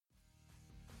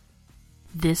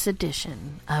This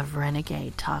edition of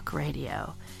Renegade Talk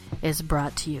Radio is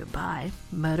brought to you by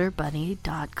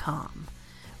MotorBunny.com,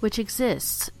 which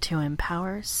exists to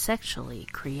empower sexually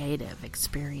creative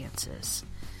experiences.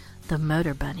 The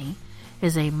Motor Bunny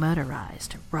is a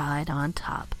motorized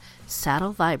ride-on-top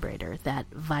saddle vibrator that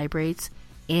vibrates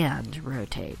and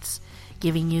rotates,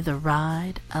 giving you the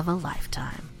ride of a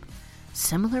lifetime.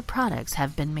 Similar products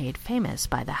have been made famous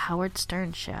by The Howard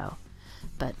Stern Show,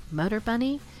 but Motor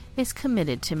Bunny is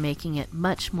committed to making it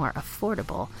much more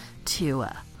affordable to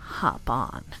hop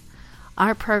on.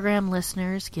 Our program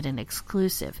listeners get an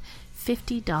exclusive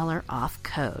 $50 off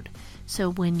code, so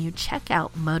when you check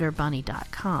out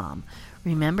MotorBunny.com,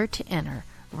 remember to enter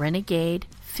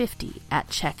Renegade50 at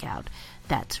checkout.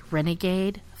 That's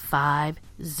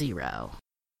Renegade50.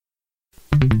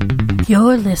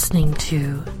 You're listening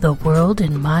to The World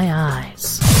in My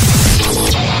Eyes.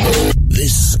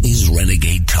 This is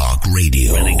Renegade Talk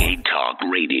Radio. Renegade Talk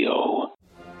Radio.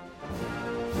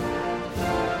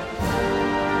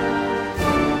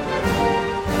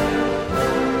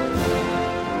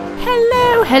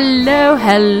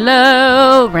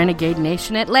 Hello, Renegade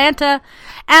Nation Atlanta,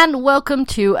 and welcome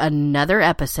to another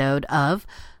episode of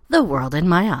The World in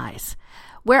My Eyes,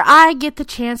 where I get the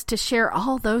chance to share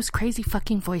all those crazy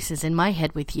fucking voices in my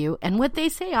head with you and what they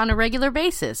say on a regular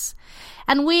basis.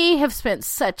 And we have spent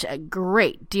such a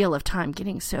great deal of time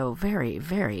getting so very,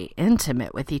 very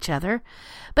intimate with each other.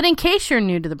 But in case you're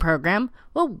new to the program,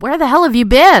 well, where the hell have you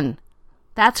been?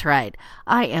 That's right,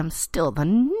 I am still the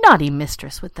naughty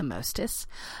mistress with the mostest,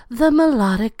 the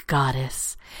melodic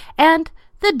goddess, and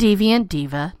the deviant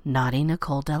diva, naughty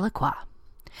Nicole Delacroix.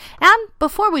 And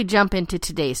before we jump into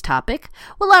today's topic,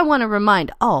 well, I want to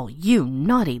remind all you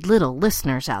naughty little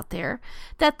listeners out there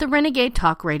that the Renegade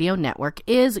Talk Radio Network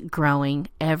is growing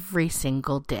every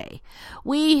single day.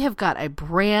 We have got a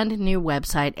brand new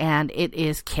website, and it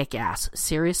is kick-ass.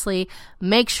 Seriously,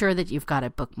 make sure that you've got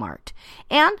it bookmarked.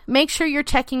 And make sure you're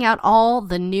checking out all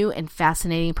the new and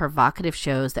fascinating provocative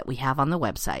shows that we have on the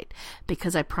website,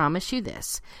 because I promise you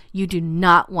this, you do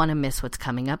not want to miss what's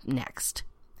coming up next.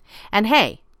 And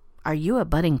hey, are you a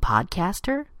budding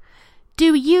podcaster?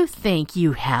 Do you think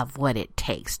you have what it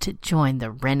takes to join the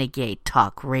Renegade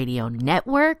Talk Radio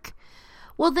Network?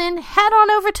 Well, then head on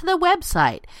over to the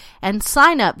website and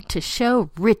sign up to show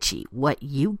Richie what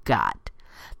you got.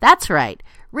 That's right,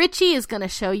 Richie is going to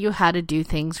show you how to do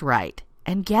things right.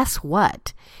 And guess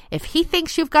what? If he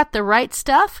thinks you've got the right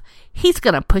stuff, he's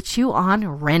going to put you on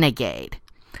Renegade.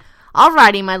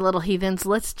 Alrighty, my little heathens,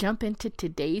 let's jump into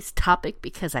today's topic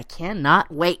because I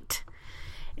cannot wait.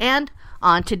 And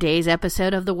on today's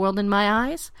episode of The World in My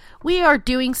Eyes, we are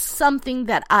doing something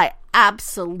that I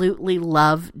absolutely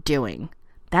love doing.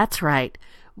 That's right,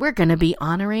 we're going to be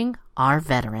honoring our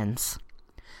veterans.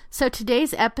 So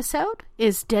today's episode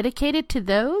is dedicated to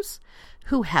those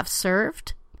who have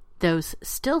served, those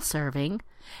still serving,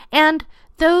 and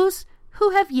those who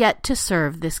have yet to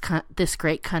serve this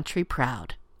great country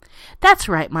proud. That's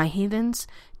right, my heathens.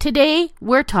 Today,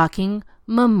 we're talking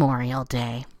Memorial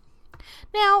Day.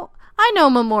 Now, I know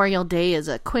Memorial Day is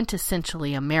a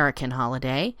quintessentially American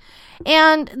holiday,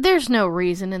 and there's no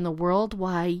reason in the world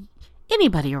why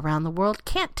anybody around the world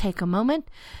can't take a moment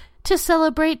to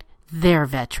celebrate their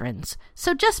veterans.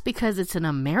 So just because it's an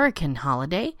American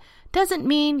holiday doesn't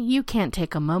mean you can't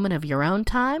take a moment of your own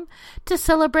time to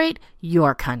celebrate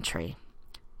your country.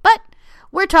 But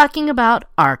we're talking about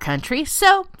our country,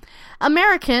 so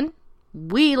American,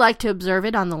 we like to observe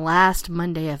it on the last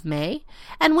Monday of May,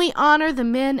 and we honor the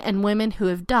men and women who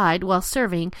have died while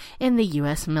serving in the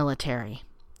U.S. military.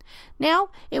 Now,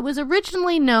 it was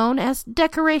originally known as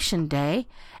Decoration Day,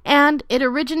 and it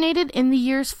originated in the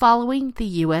years following the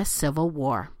U.S. Civil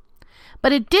War.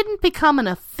 But it didn't become an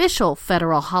official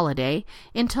federal holiday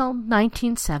until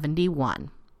 1971.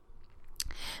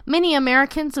 Many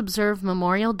Americans observe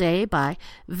Memorial Day by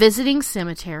visiting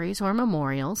cemeteries or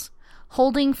memorials,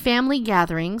 holding family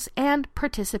gatherings, and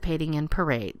participating in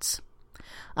parades.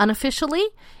 Unofficially,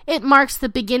 it marks the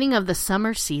beginning of the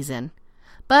summer season,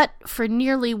 but for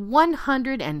nearly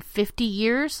 150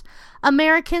 years,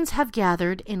 Americans have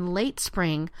gathered in late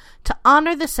spring to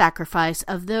honor the sacrifice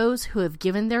of those who have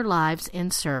given their lives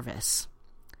in service.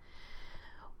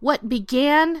 What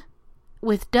began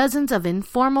with dozens of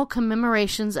informal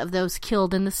commemorations of those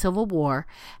killed in the Civil War,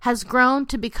 has grown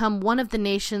to become one of the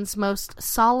nation's most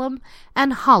solemn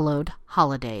and hallowed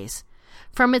holidays.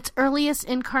 From its earliest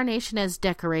incarnation as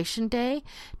Decoration Day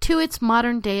to its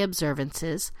modern-day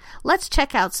observances, let's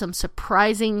check out some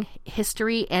surprising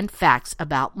history and facts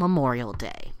about Memorial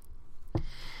Day.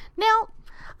 Now,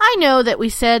 I know that we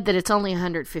said that it's only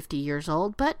 150 years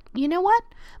old, but you know what?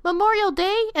 Memorial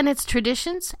Day and its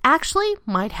traditions actually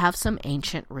might have some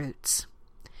ancient roots.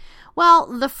 While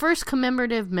the first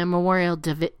commemorative Memorial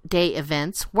Day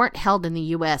events weren't held in the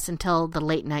U.S. until the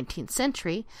late 19th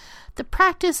century, the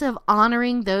practice of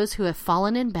honoring those who have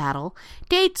fallen in battle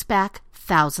dates back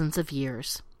thousands of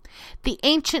years. The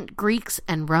ancient Greeks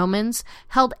and Romans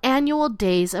held annual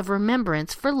days of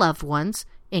remembrance for loved ones,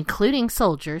 including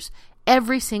soldiers,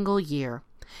 every single year,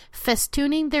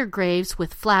 festooning their graves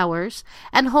with flowers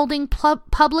and holding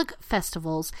public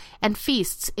festivals and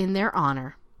feasts in their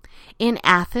honor. In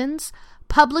Athens,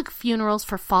 public funerals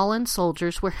for fallen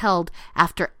soldiers were held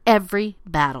after every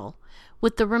battle,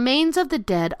 with the remains of the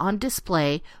dead on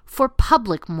display for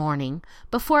public mourning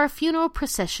before a funeral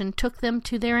procession took them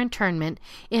to their interment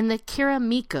in the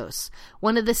Kerameikos,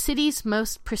 one of the city's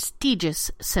most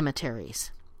prestigious cemeteries.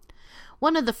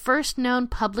 One of the first known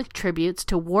public tributes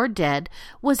to war dead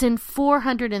was in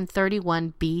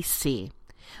 431 BC,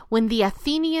 when the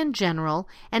Athenian general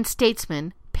and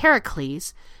statesman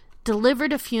Pericles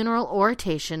delivered a funeral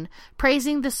oration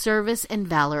praising the service and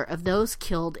valor of those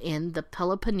killed in the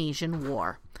Peloponnesian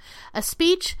War, a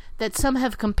speech that some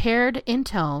have compared in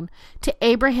tone to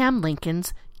Abraham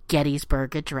Lincoln's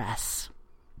Gettysburg Address.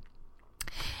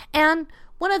 And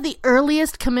one of the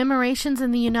earliest commemorations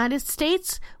in the United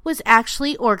States was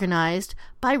actually organized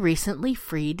by recently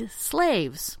freed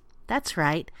slaves. That's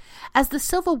right. As the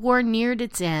Civil War neared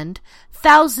its end,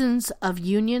 thousands of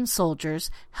Union soldiers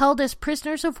held as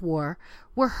prisoners of war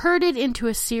were herded into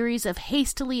a series of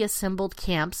hastily assembled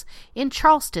camps in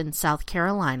Charleston, South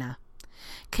Carolina.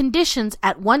 Conditions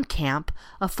at one camp,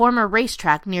 a former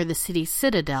racetrack near the city's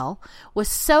citadel, was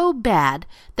so bad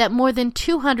that more than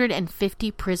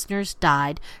 250 prisoners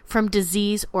died from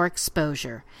disease or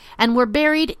exposure and were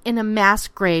buried in a mass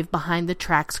grave behind the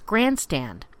track's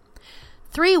grandstand.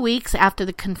 3 weeks after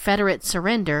the Confederate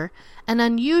surrender, an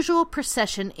unusual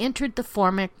procession entered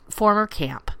the former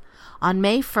camp. On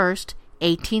May 1st,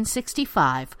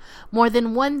 1865, more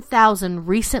than 1,000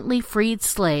 recently freed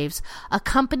slaves,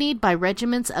 accompanied by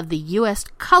regiments of the U.S.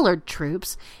 colored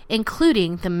troops,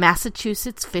 including the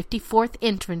Massachusetts 54th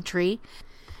Infantry,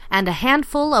 and a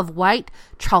handful of white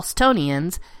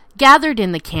Charlestonians, gathered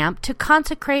in the camp to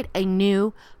consecrate a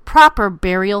new, proper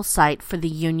burial site for the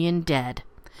Union dead.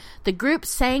 The group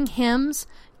sang hymns,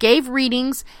 gave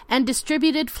readings, and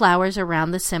distributed flowers around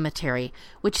the cemetery,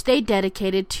 which they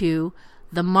dedicated to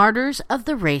the Martyrs of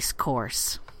the Race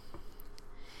Course.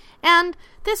 And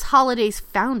this holiday's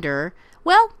founder,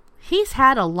 well, he's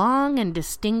had a long and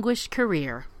distinguished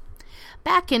career.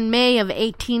 Back in May of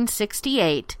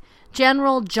 1868,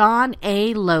 General John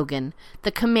A. Logan,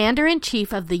 the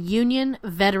commander-in-chief of the Union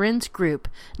Veterans Group,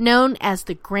 known as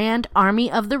the Grand Army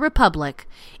of the Republic,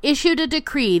 issued a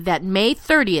decree that May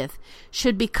 30th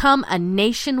should become a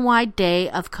nationwide day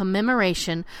of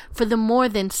commemoration for the more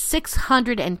than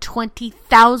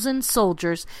 620,000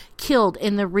 soldiers killed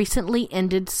in the recently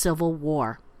ended Civil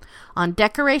War. On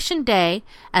Decoration Day,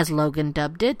 as Logan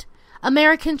dubbed it,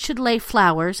 Americans should lay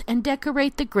flowers and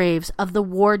decorate the graves of the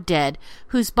war dead,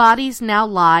 whose bodies now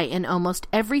lie in almost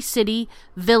every city,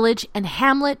 village, and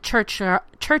hamlet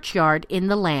churchyard in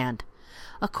the land.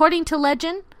 According to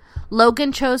legend,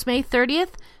 Logan chose May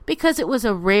 30th because it was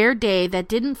a rare day that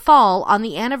didn't fall on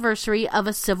the anniversary of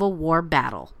a Civil War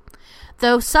battle,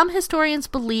 though some historians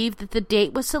believe that the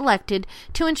date was selected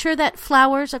to ensure that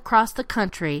flowers across the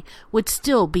country would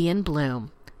still be in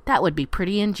bloom. That would be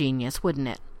pretty ingenious, wouldn't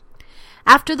it?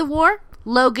 After the war,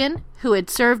 Logan, who had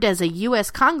served as a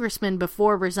U.S. congressman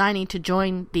before resigning to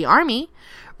join the Army,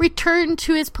 returned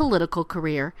to his political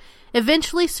career,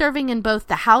 eventually serving in both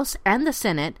the House and the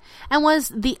Senate, and was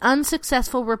the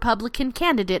unsuccessful Republican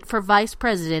candidate for vice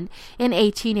president in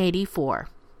 1884.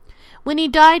 When he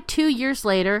died 2 years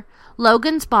later,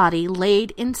 Logan's body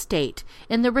laid in state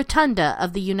in the rotunda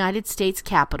of the United States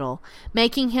Capitol,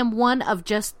 making him one of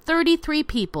just 33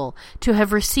 people to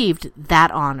have received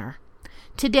that honor.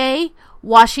 Today,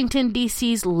 Washington,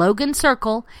 D.C.'s Logan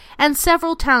Circle and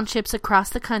several townships across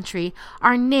the country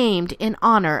are named in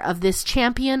honor of this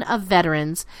champion of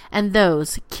veterans and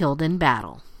those killed in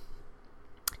battle.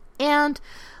 And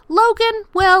Logan,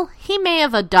 well, he may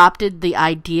have adopted the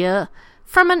idea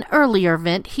from an earlier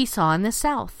event he saw in the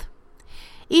South.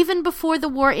 Even before the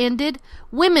war ended,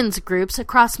 women's groups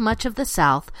across much of the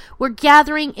South were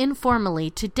gathering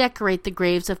informally to decorate the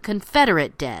graves of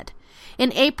Confederate dead.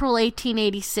 In April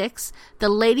 1886, the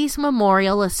Ladies'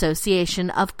 Memorial Association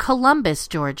of Columbus,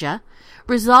 Georgia,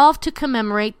 resolved to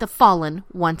commemorate the fallen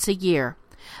once a year.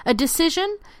 a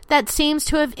decision that seems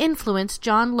to have influenced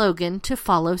John Logan to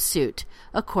follow suit,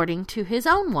 according to his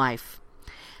own wife.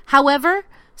 However,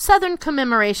 Southern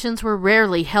commemorations were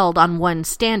rarely held on one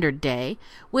standard day,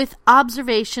 with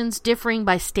observations differing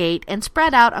by state and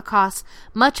spread out across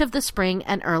much of the spring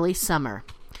and early summer.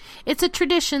 It's a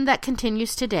tradition that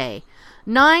continues today.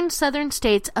 9 Southern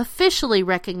states officially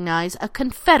recognize a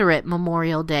Confederate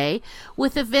Memorial Day,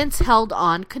 with events held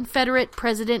on Confederate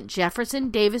President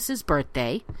Jefferson Davis's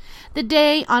birthday, the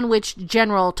day on which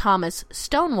General Thomas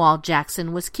Stonewall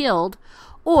Jackson was killed,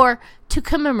 or to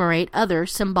commemorate other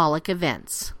symbolic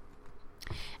events.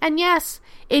 And yes,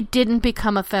 it didn't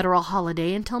become a federal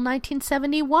holiday until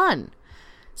 1971.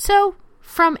 So,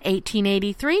 from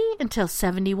 1883 until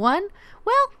 71,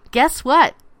 well, guess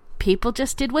what? People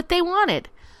just did what they wanted.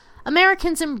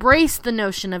 Americans embraced the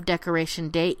notion of Decoration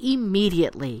Day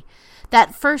immediately.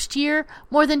 That first year,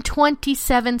 more than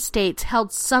 27 states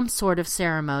held some sort of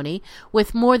ceremony,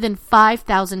 with more than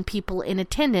 5,000 people in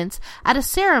attendance at a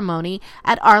ceremony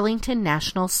at Arlington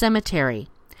National Cemetery.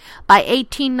 By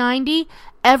 1890,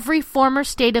 every former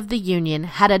state of the Union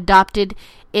had adopted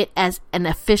it as an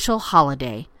official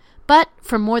holiday. But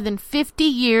for more than 50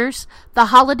 years, the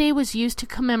holiday was used to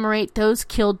commemorate those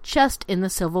killed just in the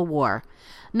Civil War,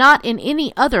 not in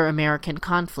any other American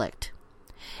conflict.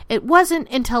 It wasn't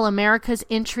until America's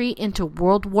entry into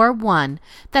World War I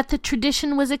that the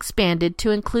tradition was expanded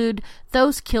to include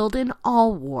those killed in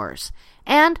all wars,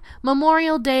 and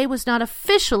Memorial Day was not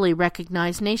officially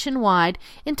recognized nationwide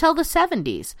until the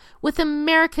 70s, with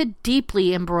America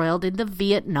deeply embroiled in the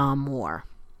Vietnam War.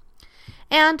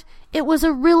 And it was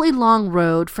a really long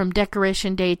road from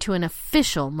Decoration Day to an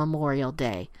official Memorial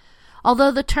Day.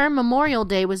 Although the term Memorial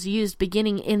Day was used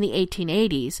beginning in the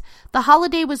 1880s, the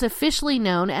holiday was officially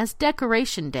known as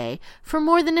Decoration Day for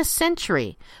more than a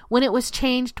century, when it was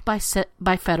changed by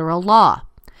federal law.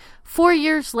 4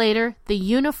 years later, the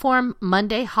Uniform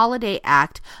Monday Holiday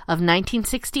Act of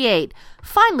 1968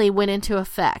 finally went into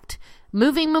effect,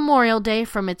 moving Memorial Day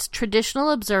from its traditional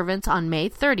observance on May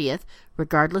 30th,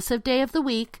 regardless of day of the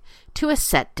week, to a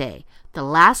set day, the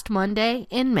last Monday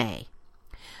in May.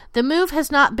 The move has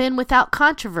not been without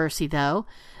controversy, though.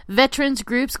 Veterans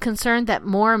groups concerned that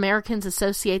more Americans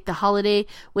associate the holiday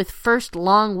with first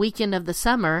long weekend of the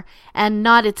summer and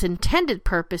not its intended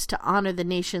purpose to honor the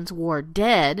nation's war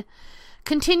dead,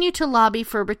 continue to lobby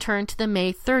for a return to the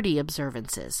May 30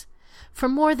 observances. For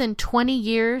more than 20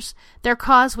 years, their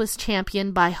cause was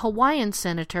championed by Hawaiian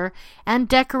Senator and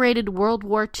decorated World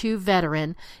War II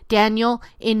veteran Daniel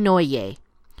Inouye,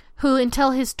 who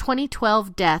until his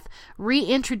 2012 death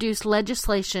reintroduced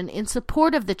legislation in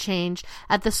support of the change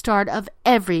at the start of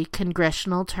every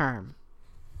congressional term.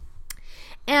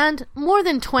 And more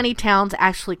than 20 towns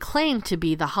actually claim to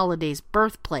be the holiday's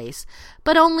birthplace,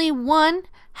 but only one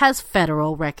has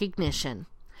federal recognition.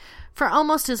 For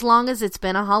almost as long as it's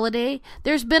been a holiday,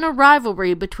 there's been a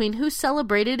rivalry between who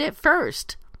celebrated it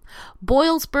first.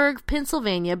 Boylesburg,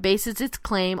 Pennsylvania bases its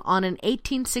claim on an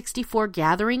 1864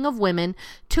 gathering of women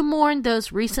to mourn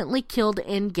those recently killed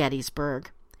in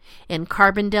Gettysburg. In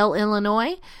Carbondale,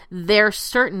 Illinois, they're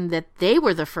certain that they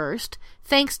were the first,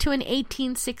 thanks to an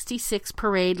 1866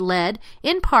 parade led,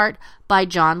 in part, by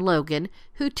John Logan,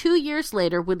 who 2 years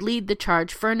later would lead the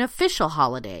charge for an official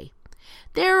holiday.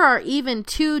 There are even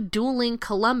 2 dueling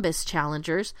Columbus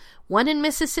challengers, one in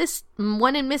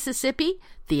Mississippi,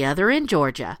 the other in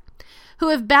Georgia, who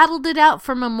have battled it out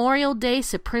for Memorial Day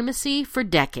supremacy for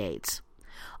decades.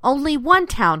 Only one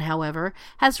town, however,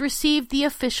 has received the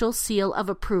official seal of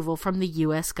approval from the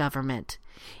U.S. government.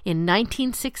 In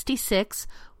 1966,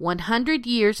 100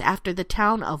 years after the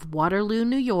town of Waterloo,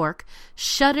 New York,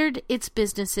 shuttered its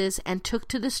businesses and took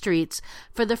to the streets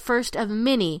for the first of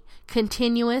many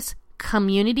continuous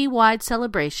community-wide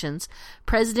celebrations,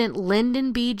 President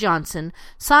Lyndon B. Johnson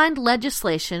signed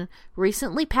legislation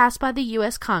recently passed by the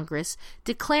U.S. Congress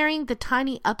declaring the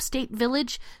tiny upstate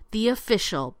village the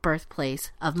official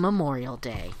birthplace of Memorial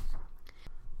Day.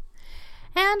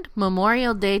 And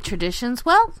Memorial Day traditions,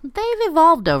 well, they've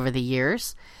evolved over the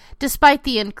years. Despite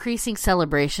the increasing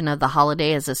celebration of the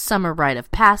holiday as a summer rite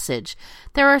of passage,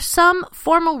 there are some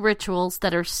formal rituals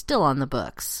that are still on the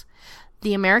books.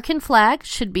 The American flag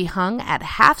should be hung at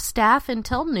half-staff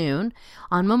until noon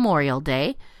on Memorial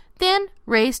Day, then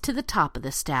raised to the top of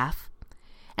the staff.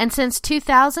 And since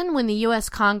 2000, when the U.S.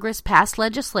 Congress passed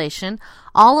legislation,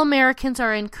 all Americans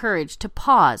are encouraged to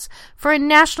pause for a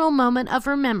national moment of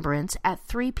remembrance at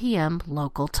 3 p.m.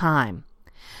 local time.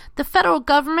 The federal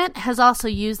government has also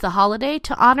used the holiday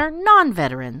to honor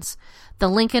non-veterans. The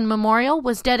Lincoln Memorial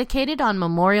was dedicated on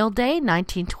Memorial Day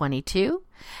 1922.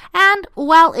 And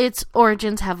while its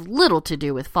origins have little to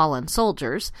do with fallen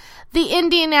soldiers, the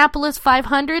Indianapolis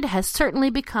 500 has certainly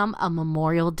become a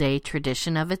Memorial Day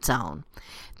tradition of its own.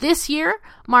 This year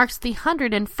marks the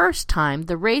 101st time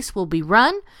the race will be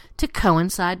run to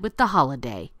coincide with the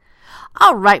holiday.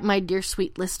 All right, my dear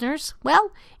sweet listeners,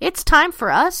 well, it's time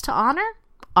for us to honor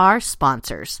our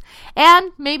sponsors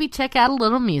and maybe check out a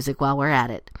little music while we're at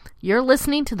it. You're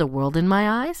listening to The World in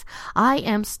My Eyes. I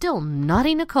am still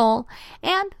Naughty Nicole,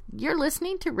 and you're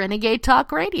listening to Renegade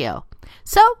Talk Radio.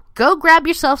 So go grab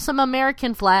yourself some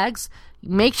American flags,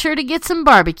 make sure to get some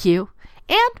barbecue,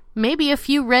 and maybe a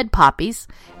few red poppies,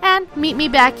 and meet me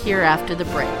back here after the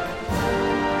break.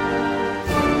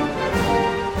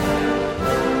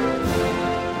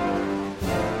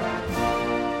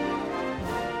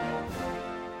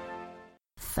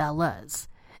 Fellas,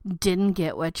 didn't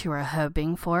get what you were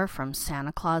hoping for from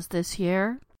Santa Claus this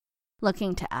year?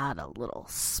 Looking to add a little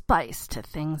spice to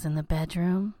things in the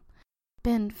bedroom?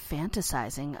 Been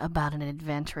fantasizing about an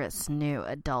adventurous new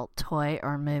adult toy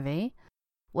or movie?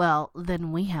 Well,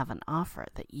 then we have an offer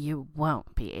that you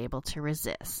won't be able to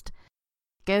resist.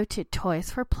 Go to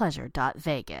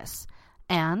toysforpleasure.vegas,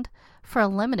 and for a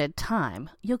limited time,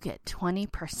 you'll get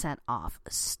 20% off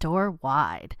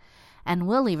store-wide. And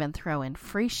we'll even throw in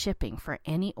free shipping for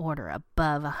any order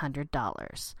above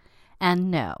 $100. And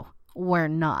no, we're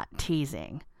not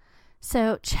teasing.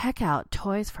 So check out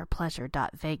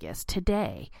toysforpleasure.vegas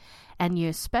today and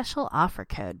use special offer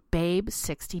code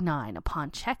BABE69 upon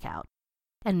checkout.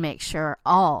 And make sure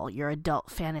all your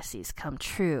adult fantasies come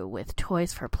true with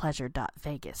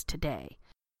toysforpleasure.vegas today.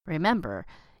 Remember,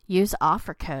 use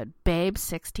offer code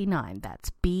BABE69,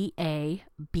 that's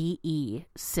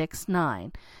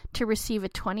BABE69, to receive a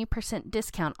 20%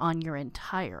 discount on your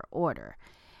entire order.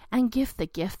 And give the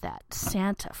gift that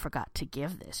Santa forgot to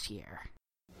give this year.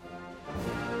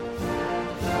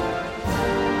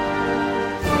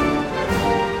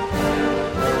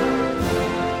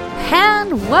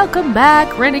 And welcome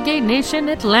back, Renegade Nation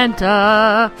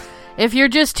Atlanta. If you're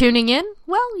just tuning in,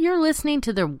 well, you're listening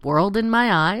to The World in My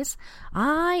Eyes.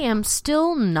 I am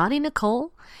still Naughty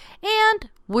Nicole, and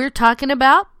we're talking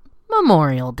about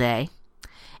Memorial Day.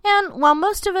 And while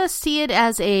most of us see it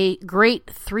as a great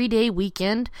 3-day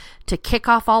weekend to kick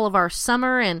off all of our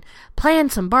summer and plan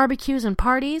some barbecues and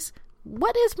parties,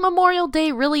 what is Memorial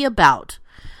Day really about?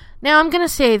 Now, I'm going to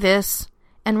say this,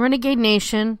 and Renegade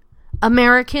Nation,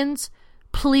 Americans,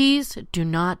 please do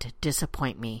not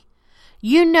disappoint me.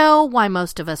 You know why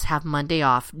most of us have Monday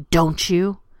off, don't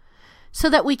you? So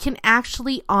that we can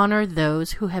actually honor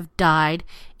those who have died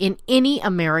in any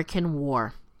American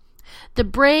war. The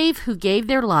brave who gave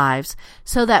their lives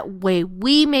so that way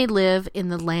we may live in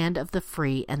the land of the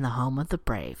free and the home of the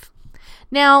brave.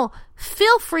 Now,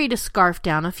 feel free to scarf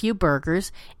down a few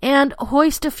burgers and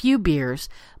hoist a few beers,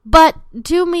 but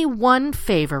do me one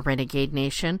favor, Renegade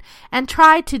Nation, and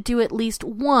try to do at least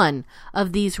one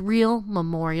of these real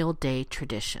Memorial Day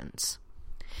traditions.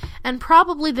 And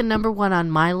probably the number one on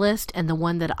my list, and the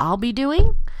one that I'll be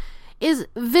doing, is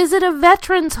visit a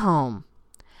veterans home.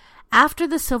 After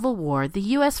the Civil War, the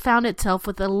U.S. found itself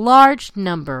with a large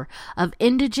number of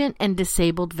indigent and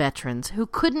disabled veterans who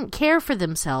couldn't care for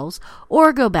themselves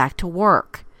or go back to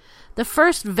work. The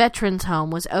first veterans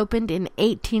home was opened in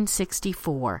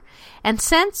 1864, and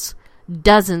since,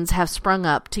 dozens have sprung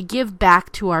up to give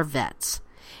back to our vets.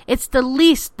 It's the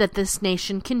least that this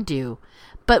nation can do,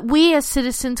 but we as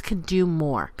citizens can do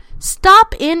more.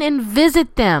 Stop in and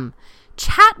visit them.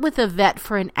 Chat with a vet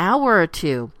for an hour or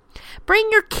two. Bring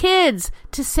your kids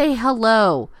to say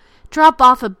hello. Drop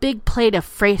off a big plate of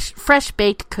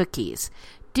fresh-baked cookies.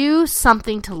 Do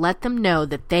something to let them know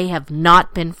that they have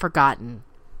not been forgotten.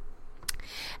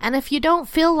 And if you don't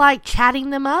feel like chatting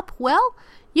them up, well,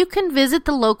 you can visit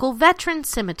the local veteran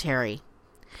cemetery.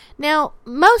 Now,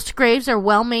 most graves are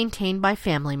well maintained by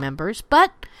family members,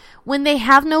 but when they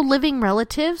have no living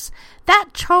relatives, that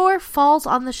chore falls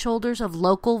on the shoulders of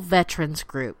local veterans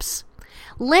groups.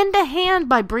 Lend a hand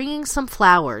by bringing some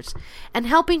flowers and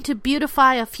helping to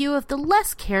beautify a few of the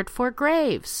less cared for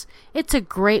graves. It's a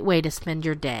great way to spend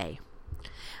your day.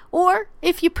 Or,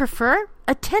 if you prefer,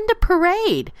 attend a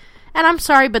parade. And I'm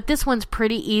sorry, but this one's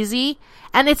pretty easy,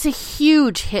 and it's a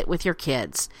huge hit with your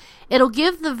kids. It'll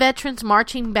give the veterans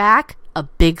marching back a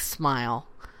big smile.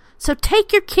 So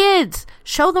take your kids,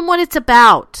 show them what it's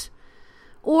about.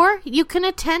 Or you can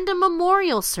attend a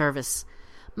memorial service.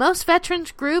 Most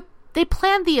veterans groups, they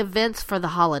plan the events for the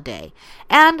holiday,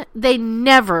 and they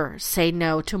never say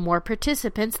no to more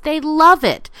participants. They love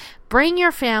it. Bring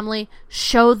your family,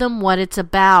 show them what it's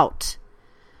about.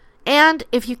 And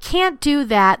if you can't do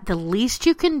that, the least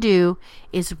you can do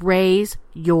is raise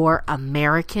your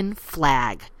American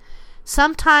flag.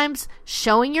 Sometimes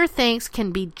showing your thanks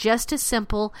can be just as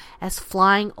simple as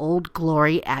flying Old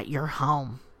Glory at your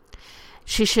home.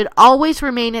 She should always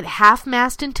remain at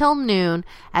half-mast until noon,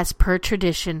 as per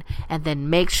tradition, and then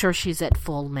make sure she's at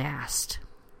full mast.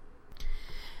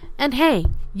 And hey,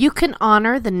 you can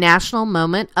honor the National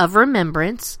Moment of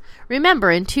Remembrance.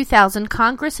 Remember, in 2000,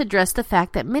 Congress addressed the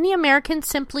fact that many Americans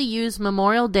simply use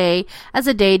Memorial Day as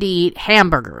a day to eat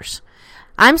hamburgers.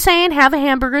 I'm saying have a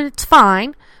hamburger, it's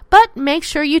fine, but make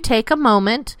sure you take a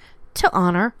moment to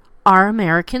honor our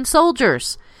American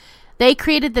soldiers. They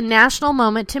created the national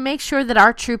moment to make sure that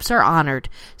our troops are honored.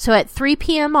 So at 3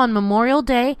 p.m. on Memorial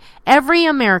Day, every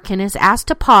American is asked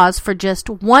to pause for just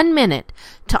 1 minute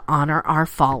to honor our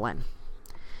fallen.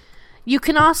 You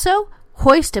can also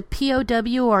hoist a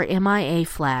POW or MIA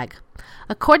flag.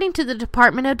 According to the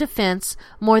Department of Defense,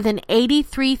 more than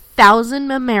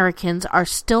 83,000 Americans are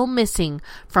still missing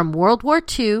from World War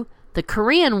II, the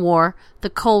Korean War, the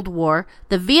Cold War,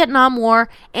 the Vietnam War,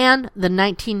 and the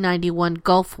 1991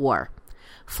 Gulf War.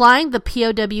 Flying the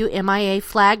POW MIA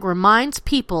flag reminds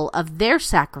people of their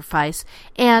sacrifice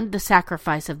and the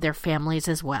sacrifice of their families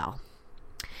as well.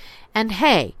 And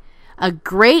hey, a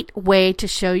great way to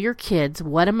show your kids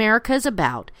what America is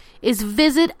about is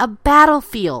visit a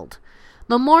battlefield.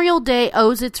 Memorial Day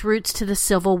owes its roots to the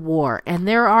Civil War, and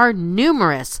there are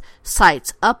numerous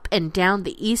sites up and down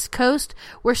the East Coast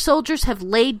where soldiers have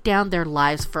laid down their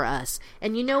lives for us.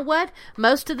 And you know what?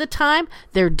 Most of the time,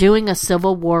 they're doing a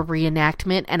Civil War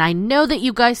reenactment, and I know that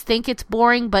you guys think it's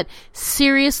boring, but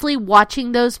seriously,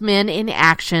 watching those men in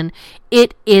action,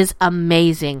 it is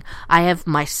amazing. I have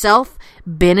myself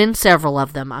been in several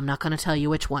of them. I'm not going to tell you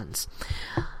which ones.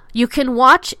 You can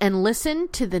watch and listen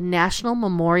to the National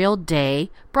Memorial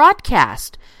Day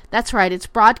broadcast. That's right, it's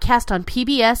broadcast on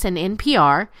PBS and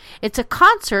NPR. It's a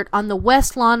concert on the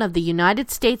West Lawn of the United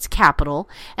States Capitol,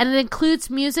 and it includes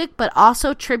music but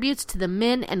also tributes to the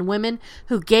men and women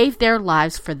who gave their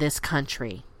lives for this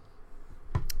country.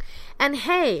 And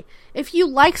hey, if you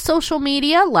like social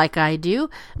media like I do,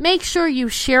 make sure you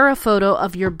share a photo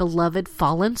of your beloved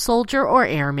fallen soldier or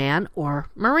airman or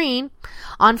Marine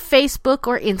on Facebook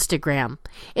or Instagram.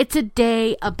 It's a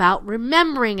day about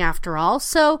remembering after all,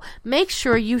 so make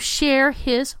sure you share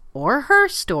his or her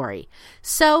story.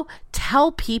 So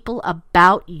tell people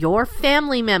about your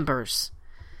family members.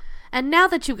 And now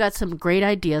that you've got some great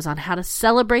ideas on how to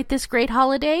celebrate this great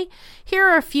holiday, here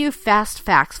are a few fast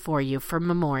facts for you for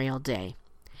Memorial Day.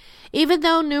 Even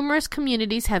though numerous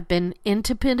communities have been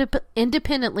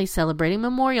independently celebrating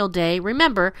Memorial Day,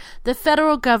 remember, the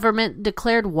federal government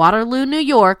declared Waterloo, New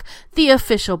York, the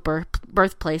official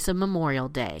birthplace of Memorial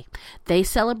Day. They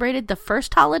celebrated the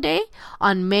first holiday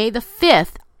on May the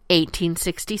 5th,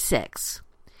 1866.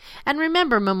 And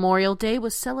remember, Memorial Day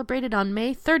was celebrated on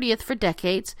May 30th for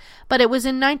decades, but it was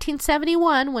in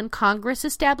 1971 when Congress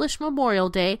established Memorial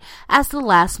Day as the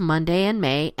last Monday in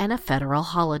May and a federal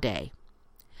holiday.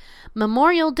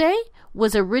 Memorial Day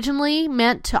was originally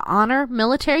meant to honor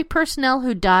military personnel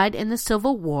who died in the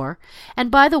Civil War. And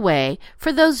by the way,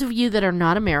 for those of you that are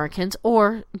not Americans,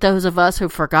 or those of us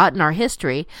who've forgotten our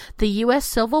history, the U.S.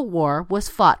 Civil War was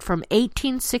fought from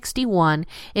 1861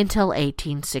 until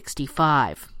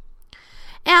 1865.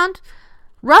 And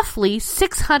roughly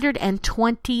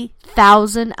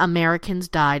 620,000 Americans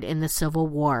died in the Civil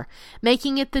War,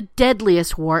 making it the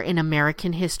deadliest war in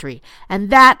American history,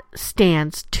 and that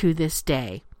stands to this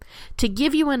day. To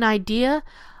give you an idea,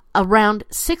 around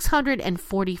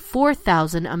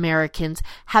 644,000 Americans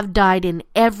have died in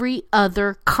every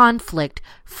other conflict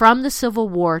from the Civil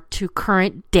War to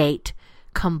current date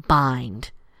combined.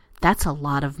 That's a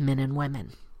lot of men and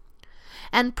women.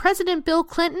 And President Bill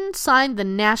Clinton signed the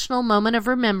National Moment of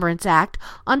Remembrance Act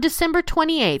on December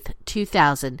 28,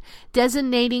 2000,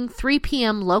 designating 3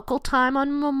 p.m. local time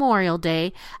on Memorial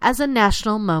Day as a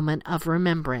National Moment of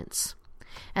Remembrance.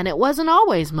 And it wasn't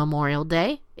always Memorial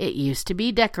Day. It used to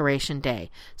be Decoration Day.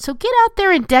 So get out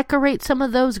there and decorate some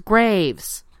of those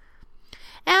graves.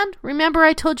 And remember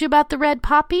I told you about the red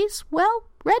poppies? Well,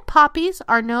 red poppies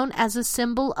are known as a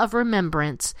symbol of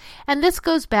remembrance, and this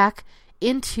goes back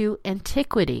into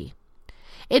antiquity.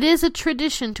 It is a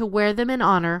tradition to wear them in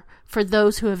honor for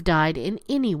those who have died in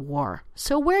any war.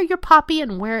 So wear your poppy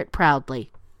and wear it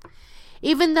proudly.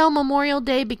 Even though Memorial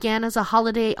Day began as a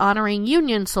holiday honoring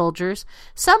Union soldiers,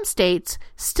 some states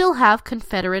still have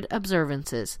Confederate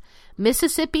observances.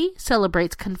 Mississippi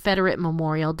celebrates Confederate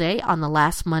Memorial Day on the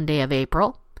last Monday of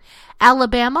April,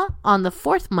 Alabama on the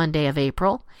fourth Monday of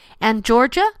April, and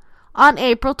Georgia on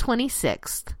April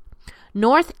 26th.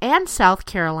 North and South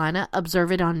Carolina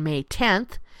observe it on May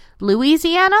 10th,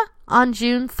 Louisiana on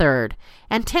June 3rd,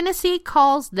 and Tennessee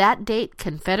calls that date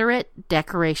Confederate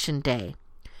Decoration Day.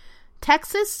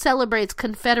 Texas celebrates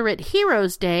Confederate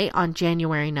Heroes Day on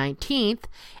January 19th,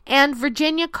 and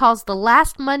Virginia calls the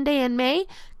last Monday in May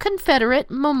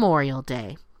Confederate Memorial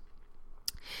Day.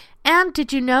 And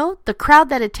did you know the crowd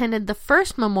that attended the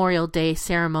first Memorial Day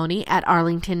ceremony at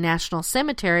Arlington National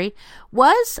Cemetery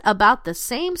was about the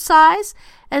same size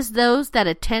as those that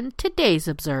attend today's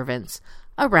observance,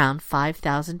 around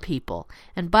 5,000 people.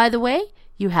 And by the way,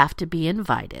 you have to be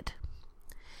invited.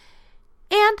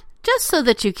 And just so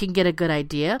that you can get a good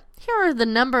idea, here are the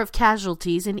number of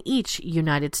casualties in each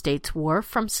United States war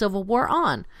from Civil War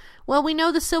on. Well, we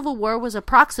know the Civil War was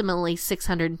approximately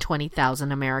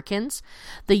 620,000 Americans.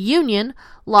 The Union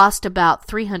lost about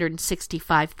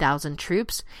 365,000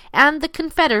 troops, and the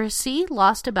Confederacy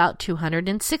lost about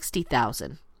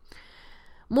 260,000.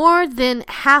 More than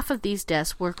half of these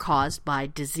deaths were caused by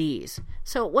disease.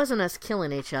 So it wasn't us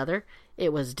killing each other,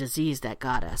 it was disease that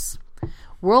got us.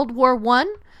 World War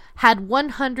I had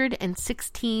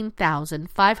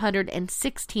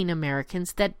 116,516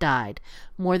 Americans that died.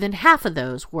 More than half of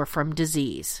those were from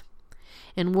disease.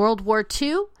 In World War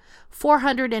II,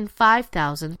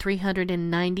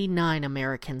 405,399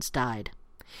 Americans died.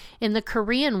 In the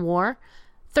Korean War,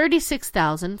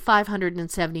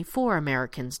 36,574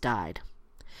 Americans died.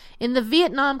 In the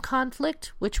Vietnam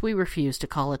conflict, which we refuse to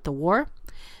call it the war,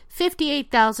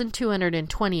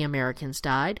 58,220 Americans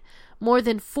died. More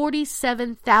than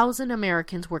 47,000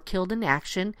 Americans were killed in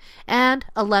action, and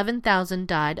 11,000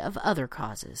 died of other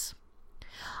causes.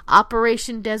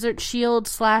 Operation Desert Shield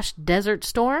 / Desert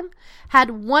Storm had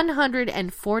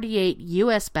 148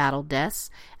 U.S. battle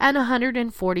deaths and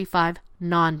 145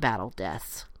 non-battle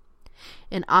deaths.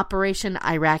 In Operation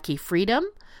Iraqi Freedom,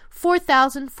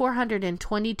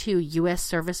 4,422 U.S.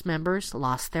 service members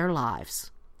lost their lives.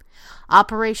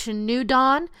 Operation New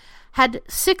Dawn had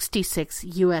 66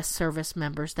 U.S. service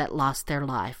members that lost their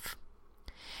life.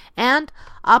 And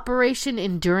Operation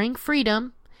Enduring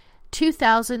Freedom,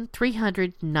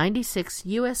 2,396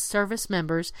 U.S. service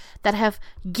members that have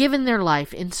given their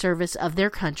life in service of their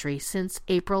country since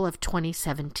April of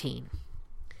 2017.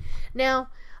 Now,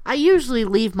 I usually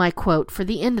leave my quote for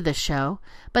the end of the show,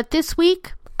 but this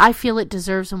week I feel it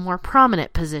deserves a more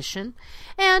prominent position,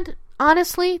 and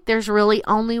honestly, there's really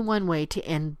only one way to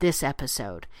end this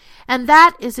episode, and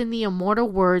that is in the immortal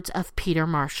words of Peter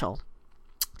Marshall.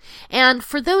 And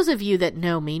for those of you that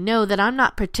know me know that I'm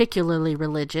not particularly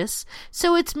religious,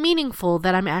 so it's meaningful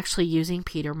that I'm actually using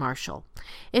Peter Marshall.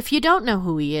 If you don't know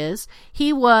who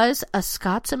he was a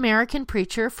Scots-American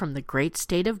preacher from the great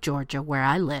state of Georgia where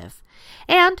I live.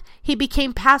 And he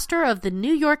became pastor of the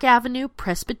New York Avenue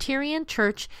Presbyterian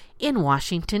Church in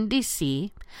Washington,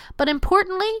 D.C., but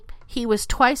importantly, he was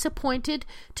twice appointed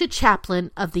to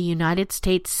chaplain of the United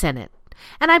States Senate.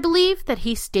 And I believe that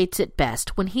he states it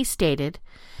best when he stated,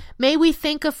 "May we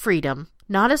think of freedom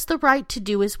not as the right to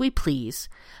do as we please,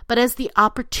 but as the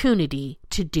opportunity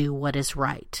to do what is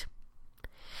right."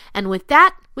 And with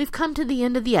that, we've come to the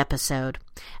end of the episode,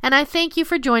 and I thank you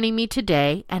for joining me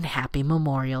today, and happy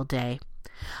Memorial Day.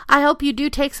 I hope you do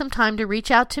take some time to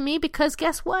reach out to me, because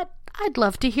guess what? I'd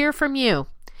love to hear from you.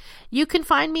 You can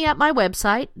find me at my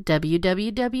website,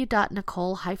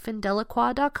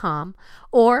 www.nicole-delacroix.com,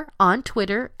 or on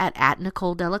Twitter at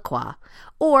Nicole Delacroix.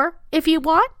 Or, if you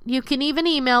want, you can even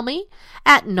email me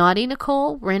at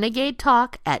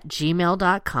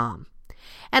naughtynicolerenegadetalk@gmail.com.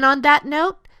 And on that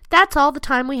note, that's all the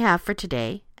time we have for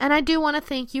today, and I do want to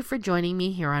thank you for joining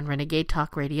me here on Renegade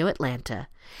Talk Radio Atlanta.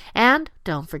 And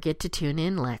don't forget to tune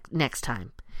in next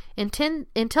time.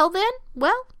 Until then,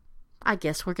 well, I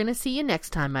guess we're going to see you next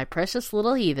time, my precious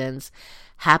little heathens.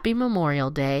 Happy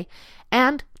Memorial Day,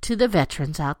 and to the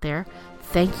veterans out there,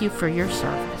 thank you for your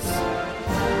service.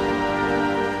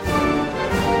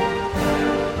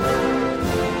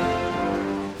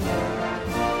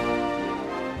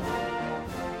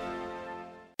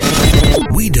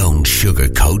 We don't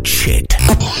sugarcoat shit.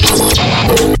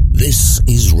 This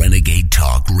is Renegade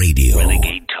Talk Radio.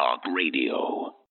 Renegade Talk Radio.